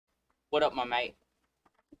What up, my mate?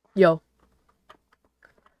 Yo.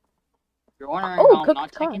 If you're wondering Oh, how I'm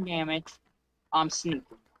not cooked taking corn. damage, I'm sneaking.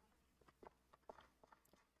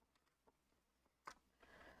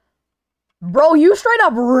 Bro, you straight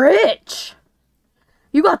up rich.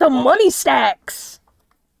 You got the What? money stacks.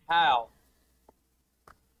 How?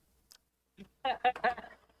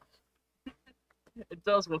 It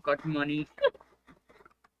does look like money.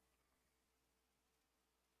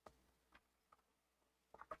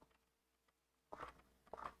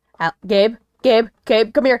 Gabe,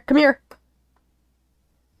 come here, come here.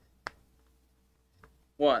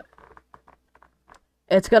 What?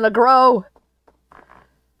 It's gonna grow.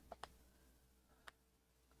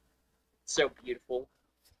 So beautiful.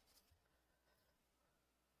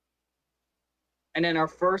 And then our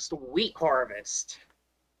first wheat harvest.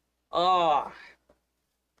 Oh,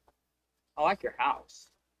 I like your house.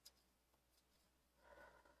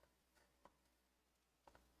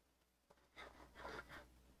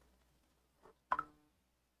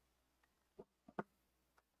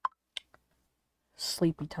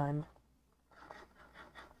 Sleepy time.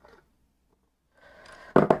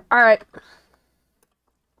 Alright.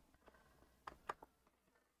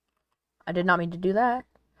 I did not mean to do that.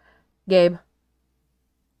 Gabe,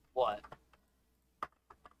 What? come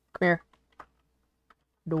here.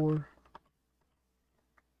 Door.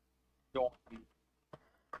 Don't.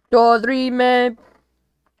 Dorime.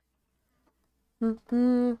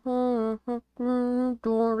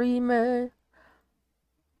 Dorime.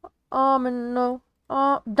 Domino.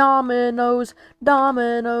 Dominoes.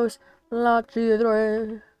 Dominoes. La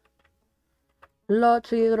cidre. La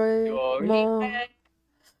cidre. Mo.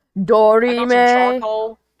 Dorime. I got some Dorime.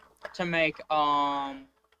 charcoal to make Domino.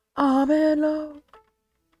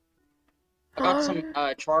 I got some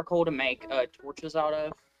charcoal to make torches out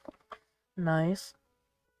of. Nice.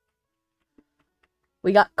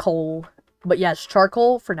 We got coal. But yes,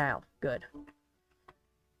 charcoal for now. Good.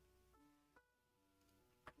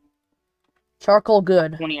 Charcoal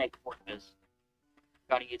good. 28 torches.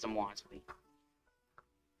 Gotta use them wisely.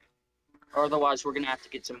 Or otherwise we're gonna have to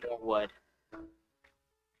get some more wood.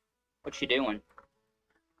 What you doing?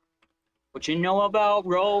 What you know about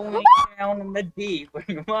rolling down in the deep when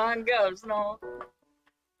your mind goes no?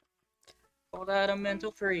 Call that a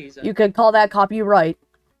mental freeze. You could call that copyright.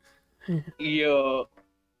 Yeah.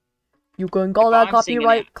 You can call If that I'm singing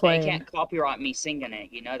copyright it, they claim. can't copyright me singing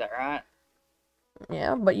it. You know that, right?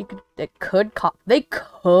 Yeah, but you could. They could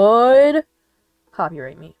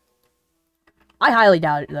copyright me. I highly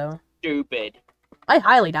doubt it, though. Stupid. I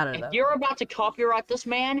highly doubt it, If though. you're about to copyright this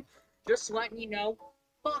man, just letting you know,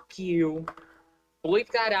 fuck you.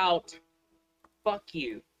 Bleep that out. Fuck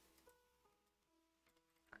you.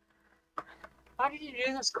 How did you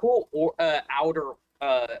do this cool outer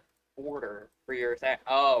order for your thing?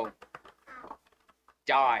 Oh,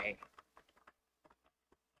 die.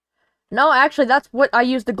 No, actually, that's what I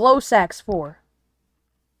use the glow sacks for.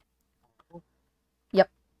 Yep.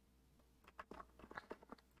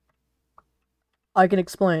 I can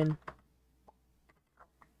explain.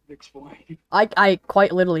 Explain. I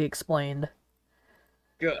quite literally explained.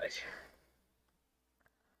 Good.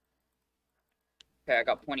 Okay, I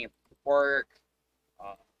got plenty of work.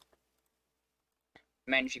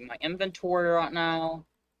 Managing my inventory right now.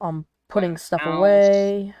 I'm putting stuff House.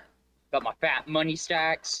 away. Got my fat money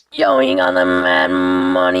stacks. Going on the mad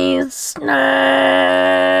money snack.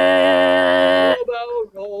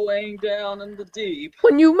 Robo rolling down in the deep.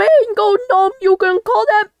 When you may go numb, you can call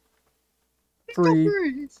that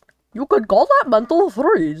freeze. You could call that mental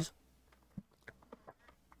freeze.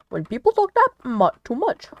 When people talk that too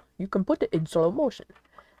much, you can put it in slow motion.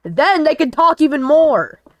 Then they can talk even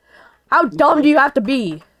more. How dumb do you have to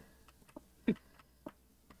be?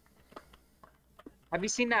 Have you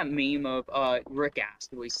seen that meme of Rick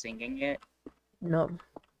Astley singing it? No.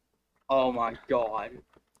 Oh my god.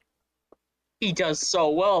 He does so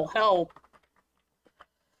well, help!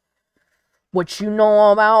 What you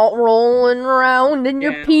know about rolling around in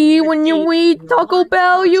your Down pee in the when you deep, eat Taco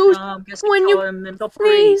Bell? You when you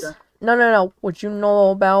sneeze. No. What you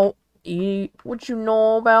know about What you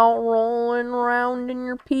know about rolling around in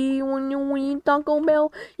your pee when you eat Taco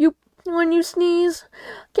Bell? When you sneeze,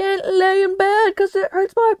 can't lay in bed 'cause it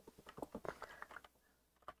hurts my.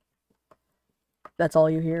 That's all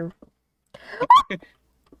you hear.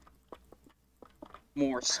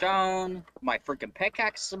 More stone. My freaking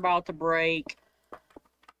pickaxe is about to break.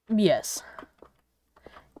 Yes.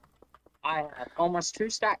 I have almost 2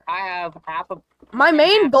 stacks. I have half a. My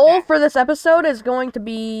main goal for this episode is going to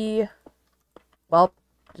be, well,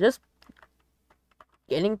 just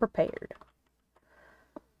getting prepared.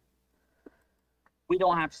 We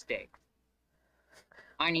don't have sticks.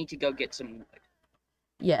 I need to go get some wood.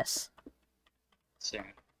 Yes. Soon.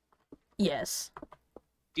 Yes.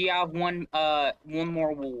 Do you have one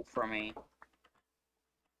more wool for me?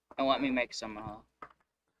 And let me make some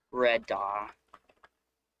red dye.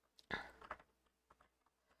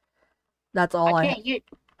 That's all I can't use.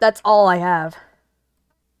 That's all I have.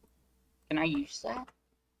 Can I use that?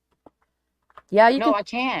 Yeah, you can. No, I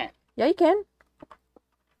can't. Yeah, you can.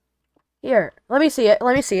 Here, let me see it.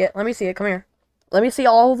 Let me see it. Let me see it. Come here. Let me see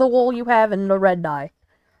all the wool you have in the red dye.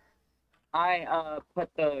 I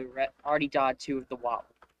put the red, already dyed 2 of the white.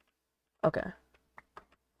 Okay.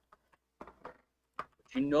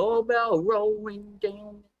 You know about rolling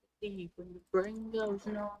down the deep when the brain goes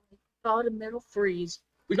numb, thought a middle freeze.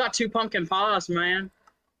 We got 2 pumpkin pies, man.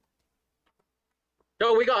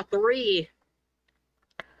 No, we got 3.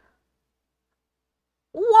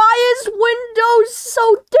 Why is Windows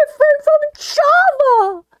so different from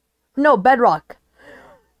Java? No, Bedrock.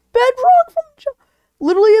 Bedrock from Java.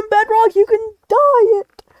 Literally in Bedrock, you can dye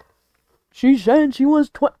it. She said she was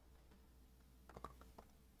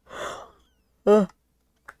Okay,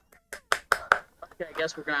 I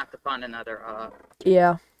guess we're gonna have to find another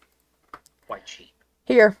Yeah. white sheep.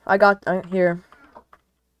 Here, I got here.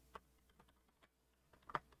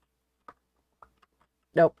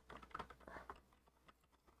 Nope.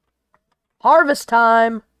 Harvest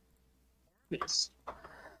time. Yes.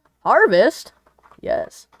 Harvest?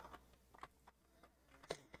 Yes.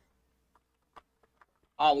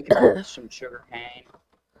 Oh, we can harvest some sugar cane.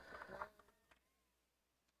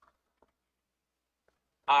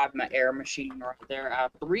 I have my air machine right there. I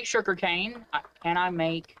have 3 sugar cane. Can I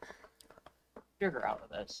make sugar out of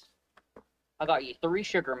this? I got you 3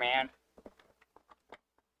 sugar, man.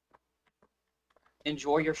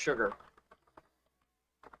 Enjoy your sugar.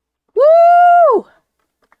 Woo!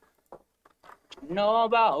 Know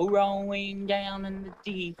about rolling down in the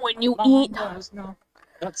deep When you my eat. nose, no.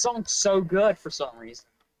 That song's so good for some reason.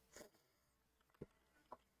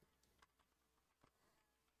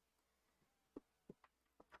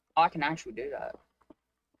 I can actually do that.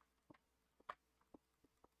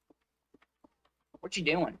 What you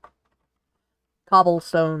doing?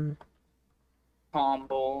 Cobblestone.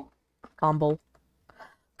 Combo.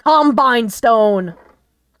 Combine stone.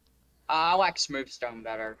 I like smooth stone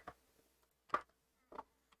better.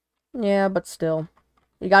 Yeah, but still.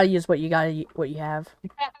 You gotta use what you have.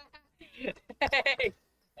 Hey,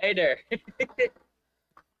 hey there.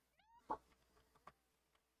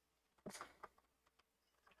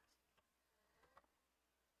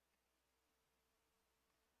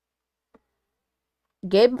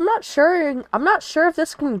 Gabe, I'm not sure if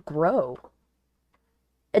this can grow.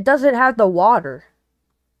 It doesn't have the water.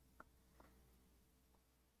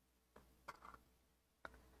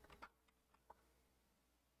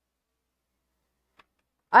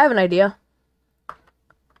 I have an idea.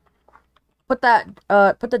 Put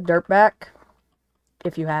the dirt back.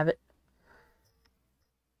 If you have it.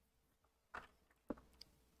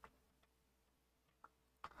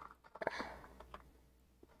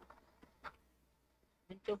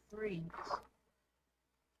 Mental freeze.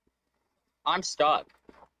 I'm stuck.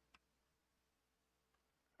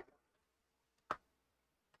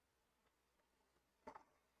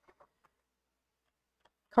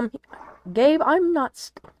 Come here. Gabe, I'm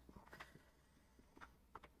not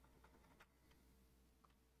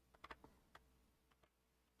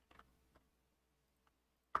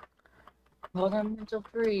Hold on, mental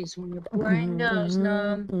freeze when your brain goes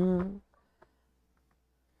numb.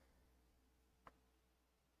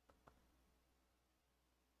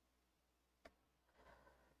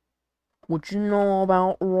 What you know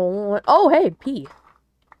about rolling? Oh, hey, P.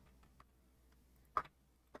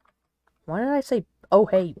 Why did I say, oh,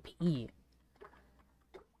 hey, P?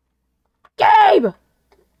 Gabe!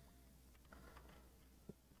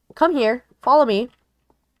 Come here. Follow me.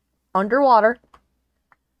 Underwater.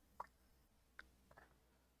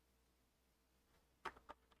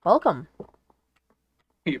 Welcome.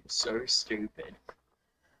 You're so stupid.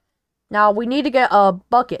 Now, we need to get a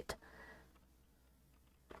bucket.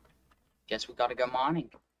 Guess we gotta go mining.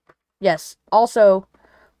 Yes. Also,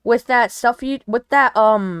 with that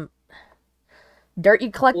dirt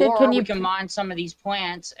you collected, Or can you... we can mine some of these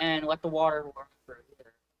plants and let the water run through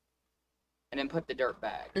here. And then put the dirt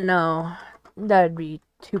back. No. That would be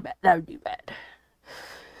too bad. That would be bad.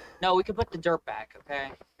 No, we can put the dirt back,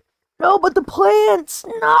 okay? No, but the plants!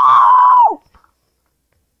 No!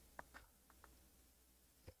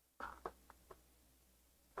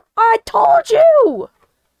 I told you!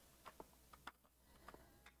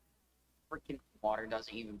 Freaking water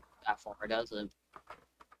doesn't even go that far, does it?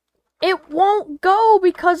 It won't go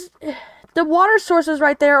because The water sources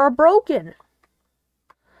right there are broken.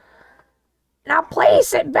 Now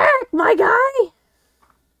place it back, my guy.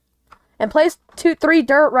 And place 3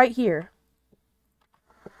 dirt right here.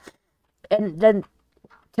 And then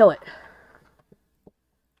kill it.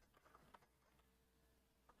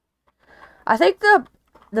 I think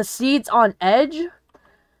the seeds on edge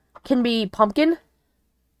can be pumpkin.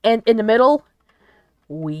 And in the middle,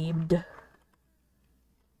 weebed.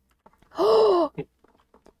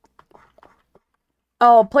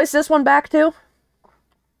 Oh, place this one back too.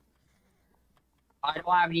 I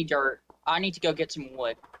don't have any dirt. I need to go get some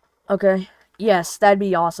wood. Okay. Yes, that'd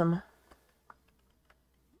be awesome.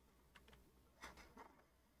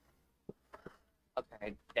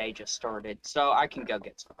 Okay, day just started, so I can go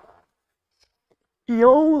get some.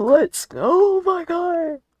 Yo, let's go, oh my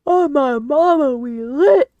god. Oh my mama, we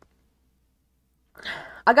lit.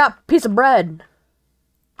 I got a piece of bread.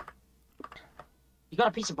 You got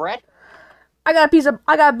a piece of bread? I got a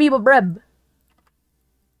beef of bread.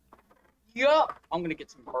 Yeah. I'm gonna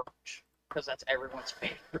get some birch, because that's everyone's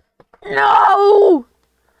favorite. No!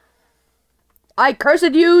 I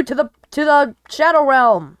cursed you to the Shadow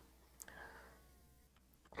Realm.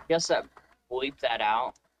 Guess that bleep that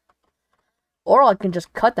out. Or I can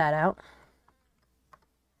just cut that out.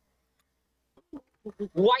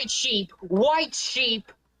 White sheep! White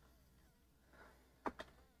sheep!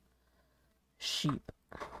 Sheep.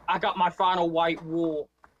 I got my final white wool.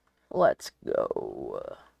 Let's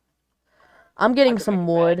go. I'm getting some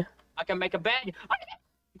wood. I can make a bed.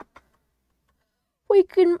 You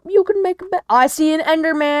can make a bed. I see an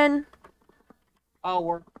Enderman. Oh,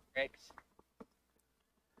 we're fixed.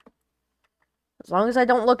 As long as I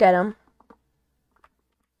don't look at him.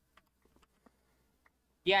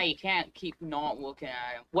 Yeah, you can't keep not looking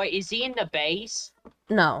at him. Wait, is he in the base?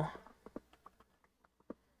 No.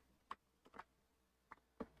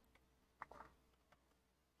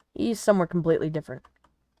 He's somewhere completely different.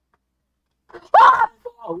 Ah!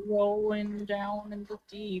 Rolling down in the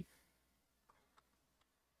deep.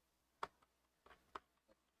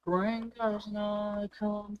 Spring does not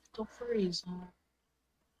come to freezing.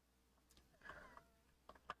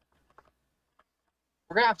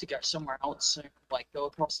 We're gonna have to go somewhere else soon, like go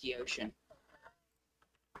across the ocean.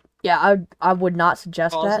 Yeah, I would not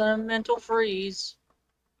suggest Cause that. a mental freeze.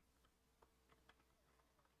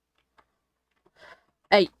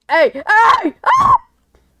 Hey! Ah!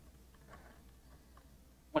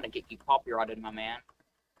 I'm gonna get you copyrighted, my man.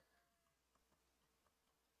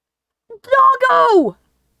 Doggo!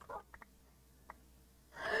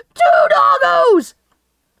 2 doggos!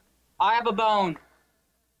 I have a bone.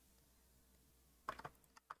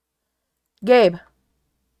 Gabe.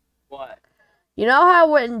 What? You know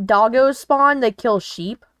how when doggos spawn, they kill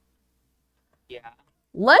sheep? Yeah.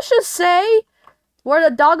 Let's just say, where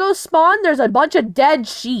the doggos spawn, there's a bunch of dead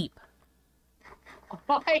sheep.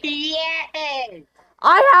 Oh, yes!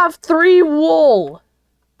 I have 3 wool.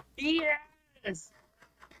 Yes!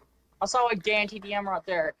 I saw a Dan TDM right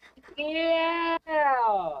there. Yeah!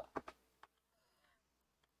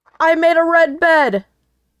 I made a red bed.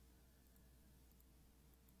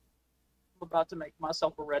 I'm about to make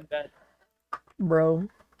myself a red bed. Bro.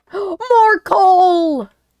 More coal!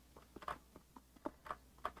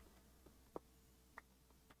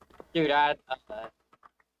 Dude, I got a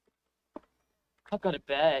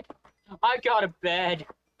bed. I got a bed.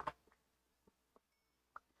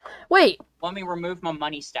 Wait, Let me remove my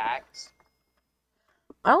money stacks.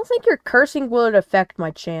 I don't think your cursing would affect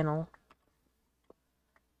my channel.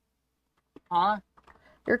 Huh?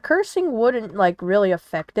 Your cursing wouldn't, like, really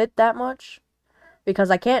affect it that much.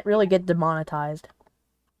 Because I can't really get demonetized.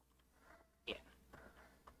 Yeah.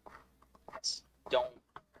 Don't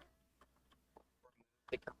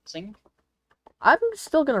the cursing. I'm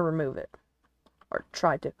still gonna remove it. Or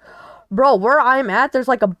try to. Bro, where I'm at, there's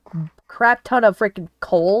like a crap ton of freaking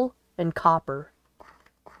coal and copper.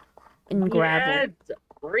 And gravel. Yes!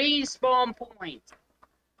 Respawn point.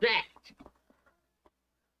 That.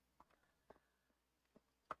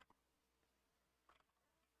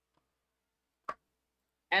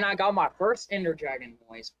 And I got my first Ender Dragon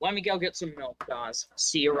noise. Let me go get some milk, guys.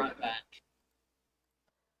 See you right back.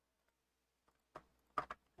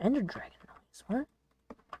 Ender Dragon noise, what?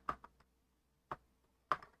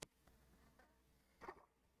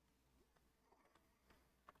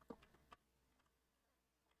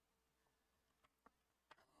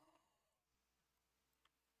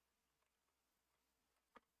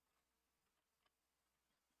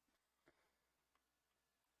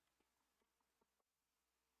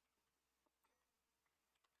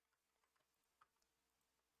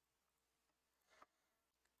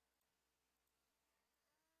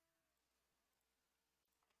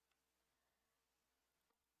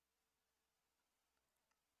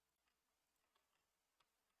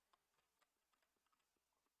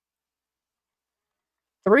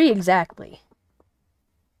 3 exactly.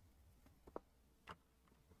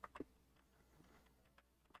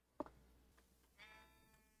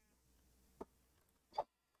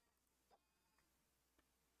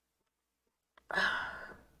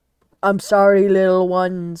 I'm sorry, little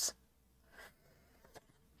ones.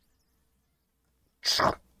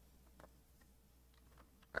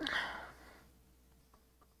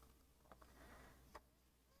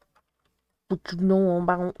 What you know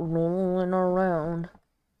about rolling around?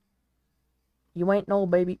 You ain't know,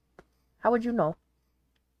 baby. How would you know?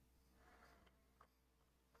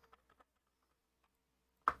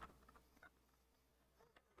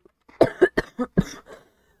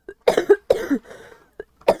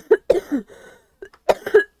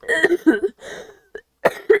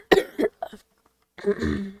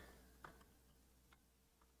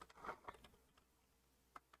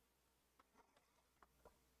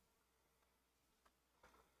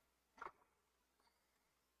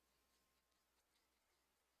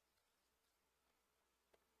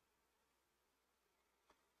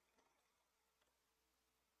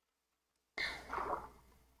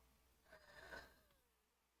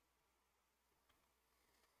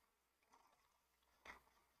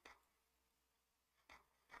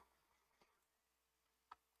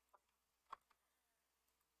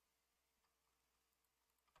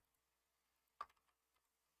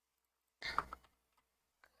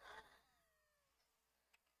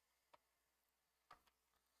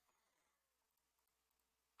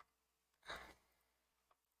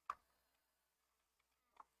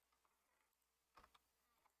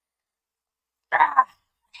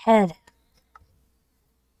 Head.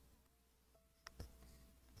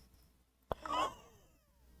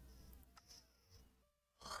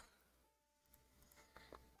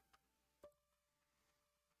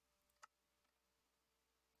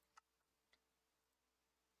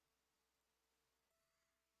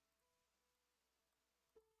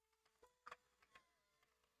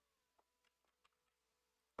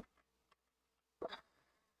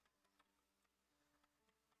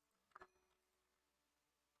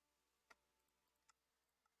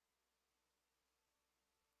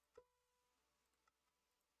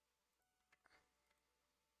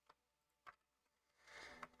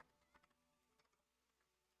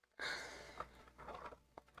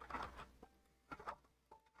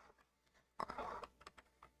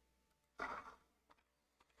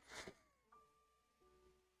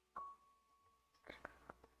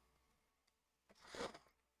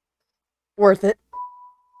 Worth it.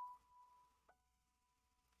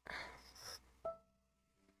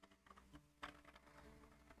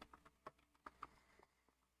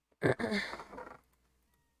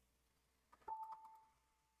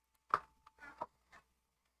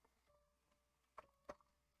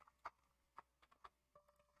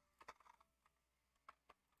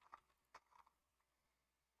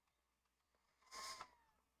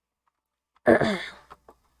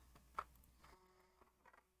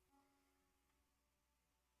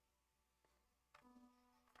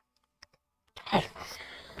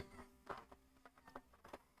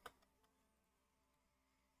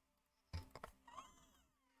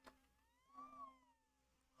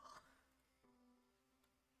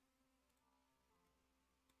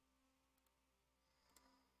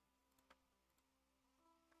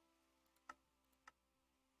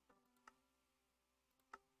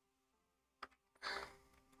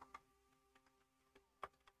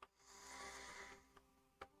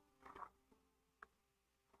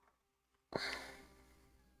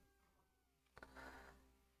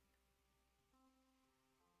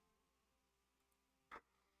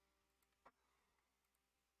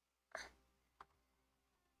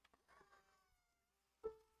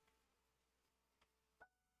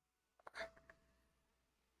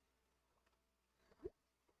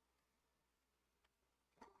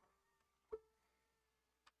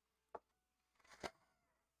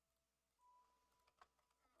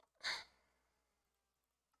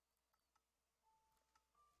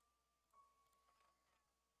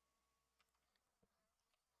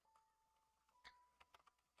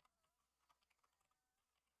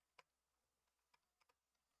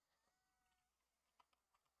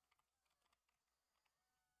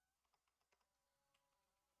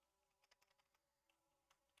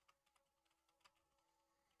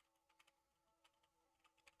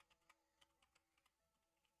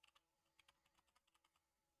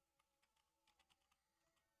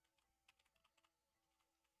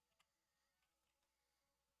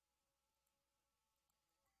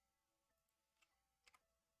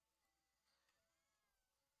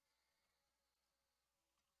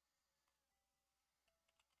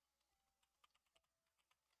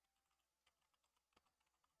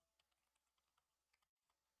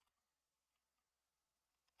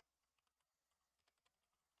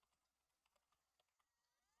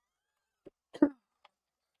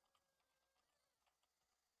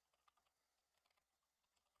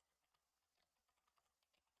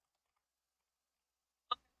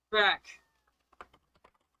 Back.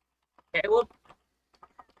 Caleb?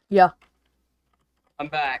 Yeah. I'm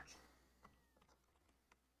back.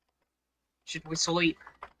 Should we sleep?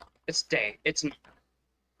 It's day. It's...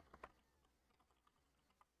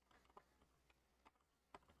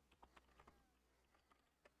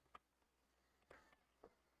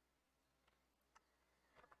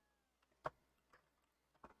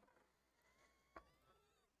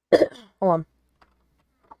 Hold on.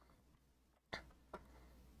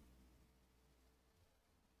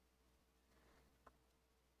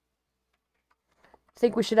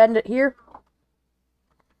 Think we should end it here?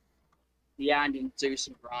 Yeah, I need to do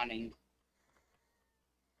some grinding.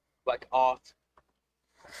 Like off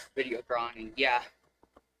video grinding. Yeah.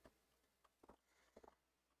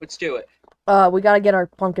 Let's do it. We gotta get our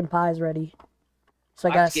pumpkin pies ready. So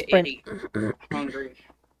I gotta sprint. I'm hungry.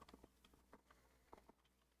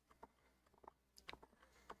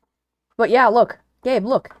 But yeah, look. Gabe,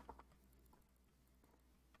 look.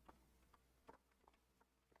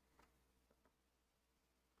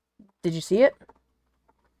 Did you see it?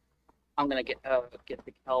 I'm gonna get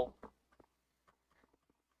the kelp.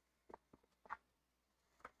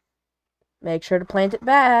 Make sure to plant it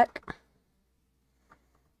back.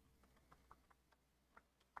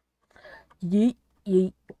 Yeet,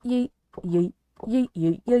 yeet, yeet, yeet, yeet,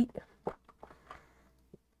 yeet, yeet.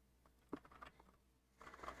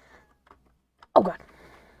 Oh god.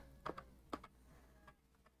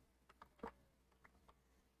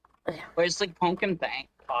 But it's like pumpkin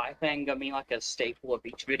pie thing gonna be like a staple of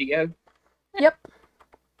each video. Yep.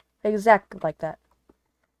 Exactly like that.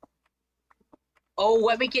 Oh,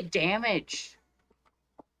 let me get damage.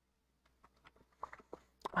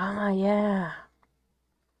 Ah, yeah.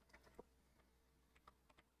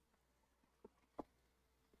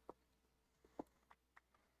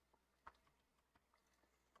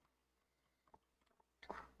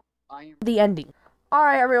 The ending.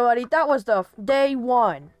 Alright, everybody, that was the day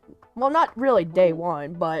one. Well, not really day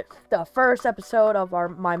one, but the first episode of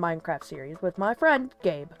my Minecraft series with my friend,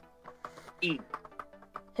 Gabe.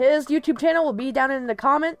 His YouTube channel will be down in the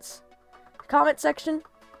comment section,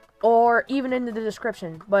 or even in the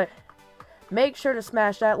description, but make sure to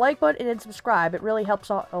smash that like button and subscribe. It really helps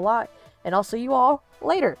out a lot, and I'll see you all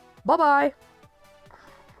later. Bye-bye!